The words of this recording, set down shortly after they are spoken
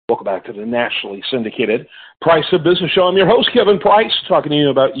Welcome back to the nationally syndicated Price of Business Show. I'm your host, Kevin Price, talking to you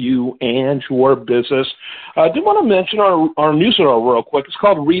about you and your business. I do want to mention our newsletter real quick. It's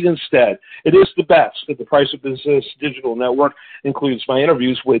called Read Instead. It is the best at the Price of Business Digital Network. It includes my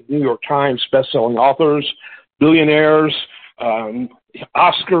interviews with New York Times bestselling authors, billionaires,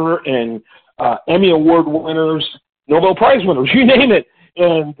 Oscar and Emmy Award winners, Nobel Prize winners, you name it.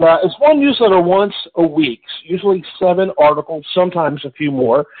 And it's one newsletter once a week, usually 7 articles, sometimes a few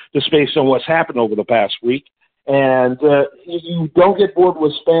more, just based on what's happened over the past week. And you don't get bored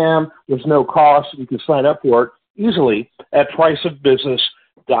with spam. There's no cost. You can sign up for it easily at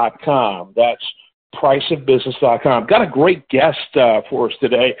priceofbusiness.com. That's priceofbusiness.com. Got a great guest for us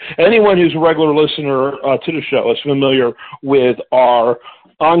today. Anyone who's a regular listener to the show is familiar with our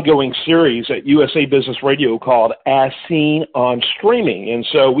ongoing series at USA Business Radio called As Seen on Streaming. And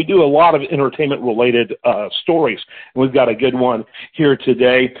so we do a lot of entertainment-related stories. And we've got a good one here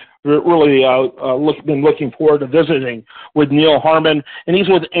today. We're really been looking forward to visiting with Neil Harmon, and he's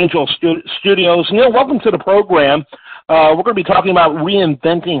with Angel Studios. Neil, welcome to the program. We're going to be talking about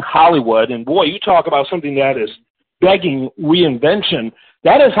reinventing Hollywood. And, boy, you talk about something that is begging reinvention.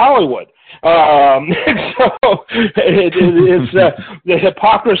 That is Hollywood. So it's the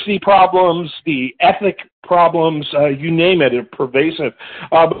hypocrisy problems, the ethic problems, you name it, are pervasive.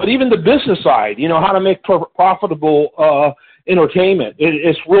 But even the business side, how to make profitable entertainment,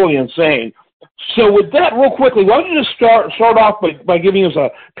 it's really insane. So with that, real quickly, why don't you just start off by giving us a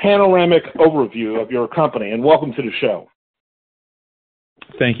panoramic overview of your company, and welcome to the show.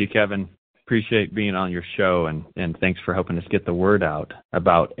 Thank you, Kevin. Appreciate being on your show, and thanks for helping us get the word out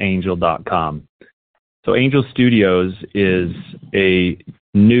about Angel.com. So Angel Studios is a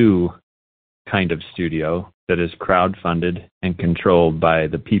new kind of studio that is crowdfunded and controlled by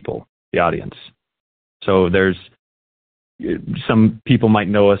the people, the audience. So there's some people might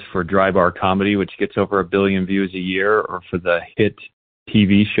know us for Dry Bar Comedy, which gets over 1 billion views a year, or for the hit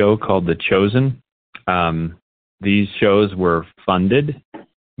TV show called The Chosen. These shows were funded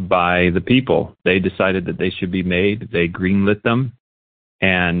by the people. They decided that they should be made. They greenlit them,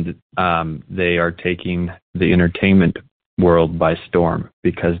 and they are taking the entertainment world by storm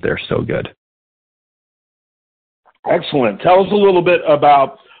because they're so good. Excellent. Tell us a little bit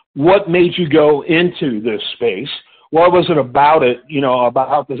about what made you go into this space. What was it about it,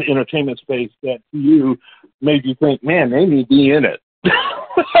 about this entertainment space that you made you think, man, they need to be in it?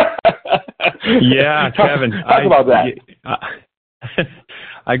 Yeah, Kevin. Talk about that.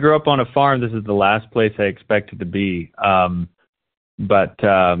 I grew up on a farm. This is the last place I expected to be. But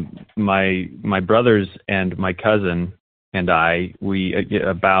my brothers and my cousin and we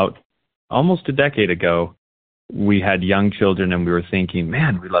about almost a decade ago, we had young children, and we were thinking,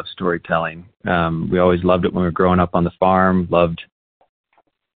 man, we love storytelling. We always loved it when we were growing up on the farm, loved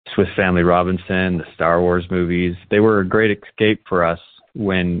Swiss Family Robinson, the Star Wars movies. They were a great escape for us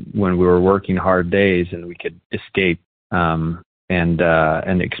when we were working hard days, and we could escape and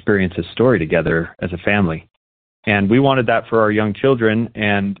experience a story together as a family. And we wanted that for our young children,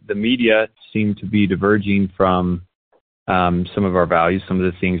 and the media seemed to be diverging from some of our values, some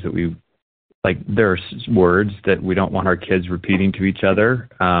of the things that like there are words that we don't want our kids repeating to each other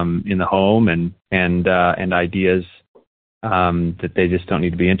in the home, and ideas that they just don't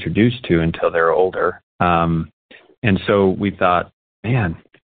need to be introduced to until they're older. And so we thought, man,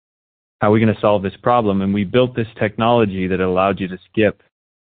 how are we going to solve this problem? And we built this technology that allowed you to skip.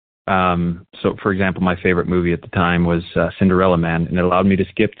 So, for example, my favorite movie at the time was Cinderella Man, and it allowed me to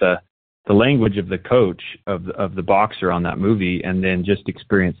skip the language of the coach of the boxer on that movie, and then just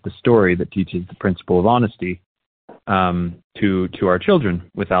experience the story that teaches the principle of honesty to our children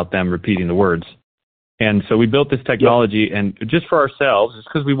without them repeating the words. And so we built this technology, and just for ourselves, it's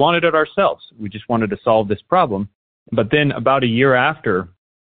because we wanted it ourselves. We just wanted to solve this problem. But then about a year after,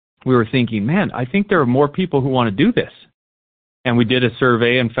 we were thinking, man, I think there are more people who want to do this. And we did a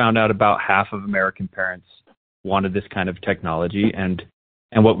survey and found out about half of American parents wanted this kind of technology. And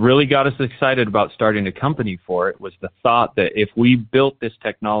what really got us excited about starting a company for it was the thought that if we built this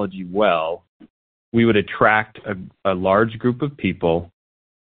technology well, we would attract a large group of people,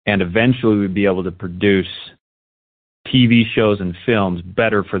 and eventually we'd be able to produce TV shows and films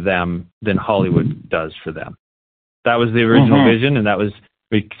better for them than Hollywood does for them. That was the original vision, and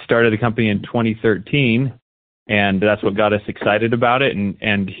we started the company in 2013, and that's what got us excited about it.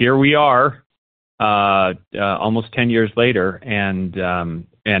 And here we are, almost 10 years later, and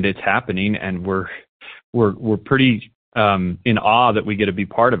it's happening, and we're pretty in awe that we get to be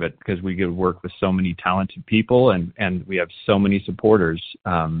part of it, because we get to work with so many talented people, and we have so many supporters,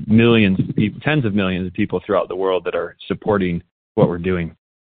 millions of people, tens of millions of people throughout the world that are supporting what we're doing.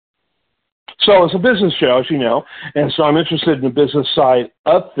 So it's a business show, as you know, and so I'm interested in the business side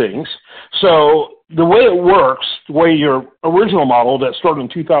of things. So the way it works, the way your original model that started in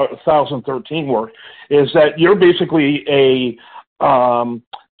 2013 worked, is that you're basically a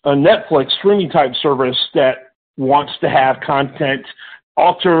Netflix streaming type service that wants to have content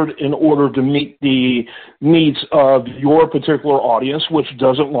altered in order to meet the needs of your particular audience, which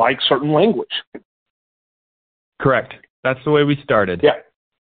doesn't like certain language. Correct. That's the way we started. Yeah.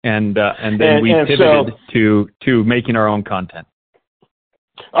 And then we pivoted to making our own content.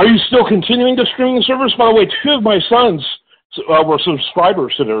 Are you still continuing to stream the service? By the way, 2 of my sons were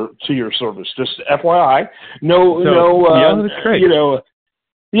subscribers to your service. Just FYI. Yeah, that's great.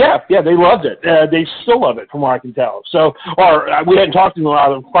 Yeah, they loved it. They still love it, from what I can tell. So, we hadn't talked to them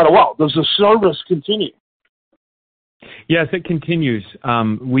about quite a while. Does the service continue? Yes, it continues.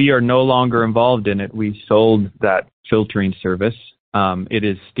 We are no longer involved in it. We sold that filtering service. It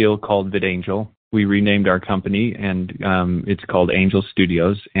is still called VidAngel. We renamed our company, and it's called Angel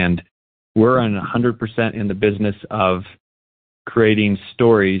Studios. And we're 100% in the business of creating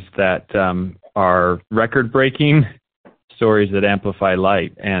stories that are record-breaking, stories that amplify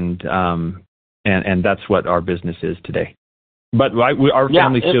light, and that's what our business is today. But our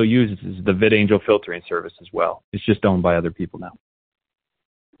family still uses the VidAngel filtering service as well. It's just owned by other people now.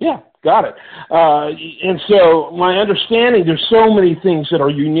 Yeah, got it. And so my understanding, there's so many things that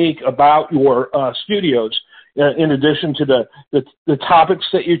are unique about your studios, in addition to the topics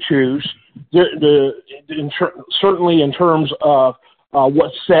that you choose, certainly in terms of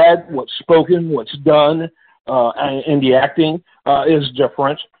what's said, what's spoken, what's done, and the acting is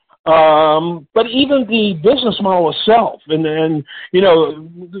different. But even the business model itself, and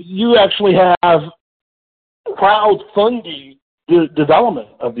you actually have crowdfunding the development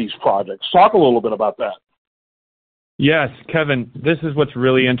of these projects. Talk a little bit about that. Yes, Kevin, this is what's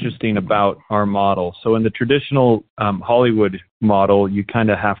really interesting about our model. So in the traditional Hollywood model, you kind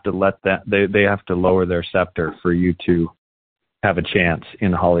of have to let that, they have to lower their scepter for you to have a chance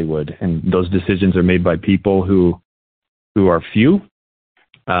in Hollywood. And those decisions are made by people who are few,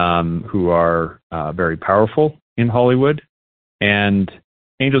 who are very powerful in Hollywood. And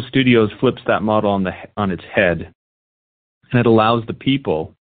Angel Studios flips that model on its head. And it allows the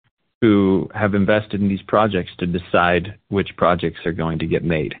people who have invested in these projects to decide which projects are going to get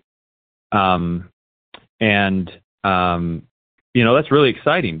made. That's really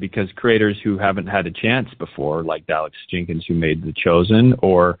exciting because creators who haven't had a chance before, like Dallas Jenkins, who made The Chosen,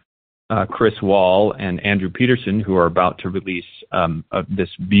 or Chris Wall and Andrew Peterson, who are about to release this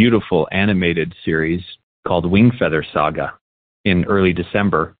beautiful animated series called Wingfeather Saga in early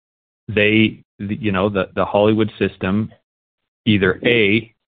December, the Hollywood system either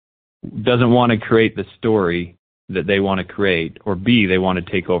A, doesn't want to create the story that they want to create, or B, they want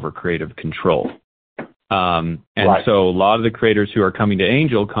to take over creative control. Right. So a lot of the creators who are coming to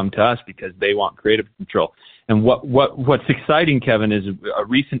Angel come to us because they want creative control. And what's exciting, Kevin, is a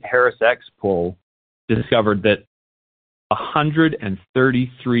recent HarrisX poll discovered that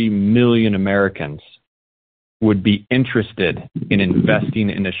 133 million Americans would be interested in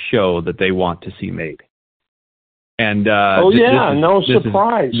investing in a show that they want to see made. And no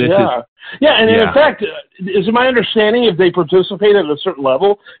surprise. In fact, is it my understanding if they participate at a certain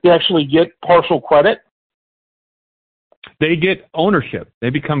level, they actually get partial credit? They get ownership.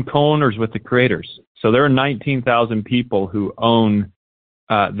 They become co-owners with the creators. So there are 19,000 people who own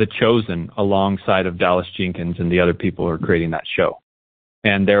The Chosen alongside of Dallas Jenkins and the other people who are creating that show.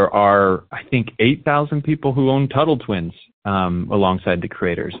 And there are, I think, 8,000 people who own Tuttle Twins alongside the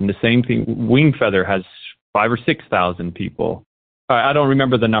creators. And the same thing, Wingfeather has 5,000 or 6,000 people. I don't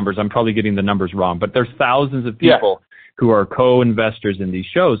remember the numbers. I'm probably getting the numbers wrong. But there's thousands of people who are co-investors in these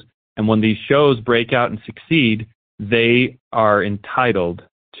shows. And when these shows break out and succeed, they are entitled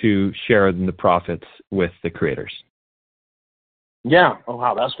to share in the profits with the creators. Yeah. Oh,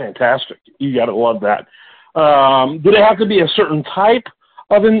 wow. That's fantastic. You got to love that. Do they have to be a certain type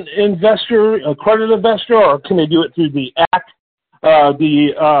of an investor, a credit investor, or can they do it through the act?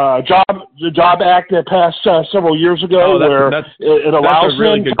 The Job Act that passed several years ago, it allows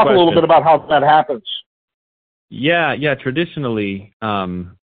them. Talk a little bit about how that happens. Yeah. Traditionally,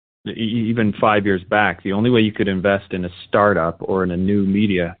 even 5 years back, the only way you could invest in a startup or in a new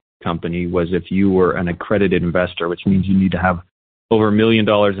media company was if you were an accredited investor, which means you need to have over $1 million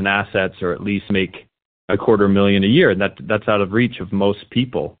in assets or at least make $250,000 a year. And that's out of reach of most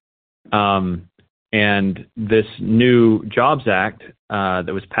people. And this new Jobs Act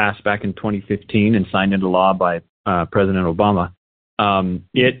that was passed back in 2015 and signed into law by President Obama,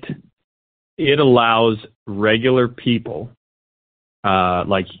 it allows regular people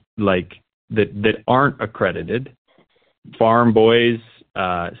like that aren't accredited, farm boys,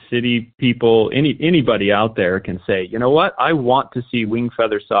 city people, anybody out there can say, you know what, I want to see Wing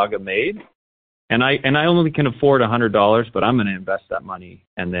Feather Saga made, and I only can afford $100, but I'm going to invest that money,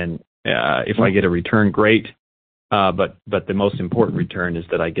 and then if I get a return, great. But the most important return is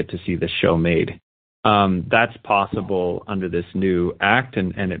that I get to see the show made. That's possible under this new act,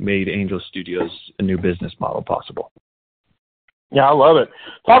 and it made Angel Studios a new business model possible. Yeah, I love it.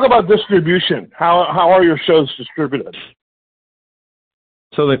 Talk about distribution. How are your shows distributed?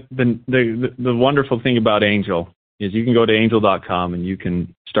 So the wonderful thing about Angel is you can go to angel.com and you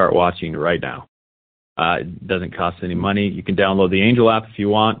can start watching right now. It doesn't cost any money. You can download the Angel app if you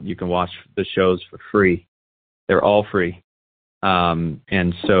want. You can watch the shows for free. They're all free.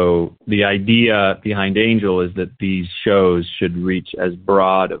 And so the idea behind Angel is that these shows should reach as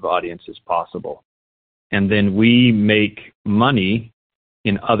broad of audience as possible. And then we make money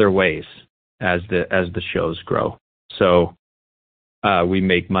in other ways as the shows grow. So we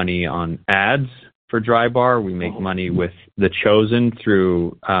make money on ads for Dry Bar. We make money with The Chosen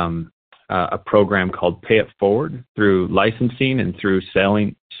through a program called Pay It Forward, through licensing and through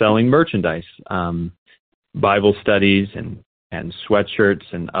selling merchandise, Bible studies and sweatshirts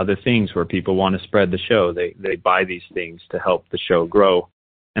and other things where people want to spread the show. They buy these things to help the show grow,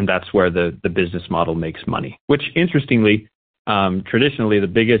 and that's where the business model makes money. Which, interestingly, traditionally the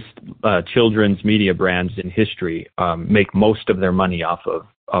biggest children's media brands in history make most of their money off of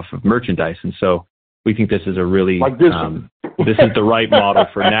merchandise, and so we think this is a really this is the right model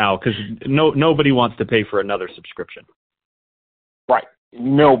for now, because nobody wants to pay for another subscription. Right.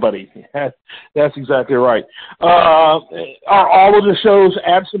 Nobody. That's exactly right. Are all of the shows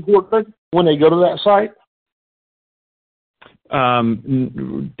ad supported when they go to that site?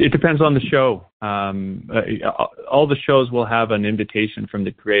 It depends on the show. All the shows will have an invitation from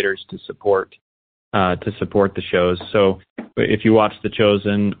the creators to support the shows. So if you watch The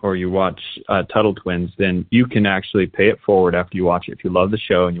Chosen or you watch Tuttle Twins, then you can actually pay it forward after you watch it if you love the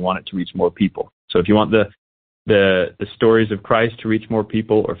show and you want it to reach more people. So if you want the stories of Christ to reach more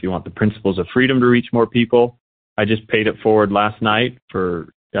people, or if you want the principles of freedom to reach more people, I just paid it forward last night for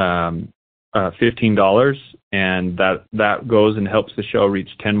 $15, and that goes and helps the show reach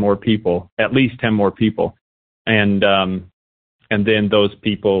 10 more people, at least 10 more people, and then those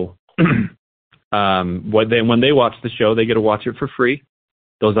people, when they watch the show, they get to watch it for free.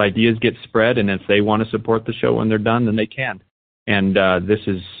 Those ideas get spread, and if they want to support the show when they're done, then they can. And this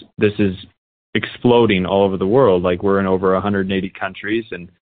is exploding all over the world. Like, we're in over 180 countries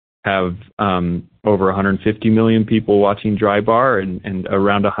and have over 150 million people watching Dry Bar and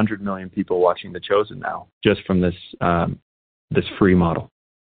around 100 million people watching The Chosen now, just from this free model.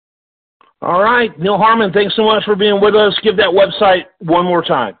 All right. Neil Harmon, thanks so much for being with us. Give that website one more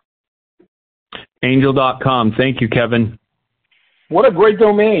time. Angel.com. Thank you, Kevin. What a great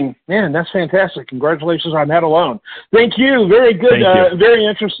domain. Man, that's fantastic. Congratulations on that alone. Thank you. Very good. Very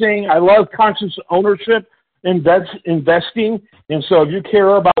interesting. I love conscious ownership, investing. And so if you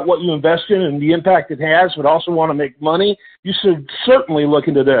care about what you invest in and the impact it has, but also want to make money, you should certainly look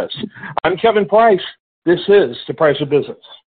into this. I'm Kevin Price. This is The Price of Business.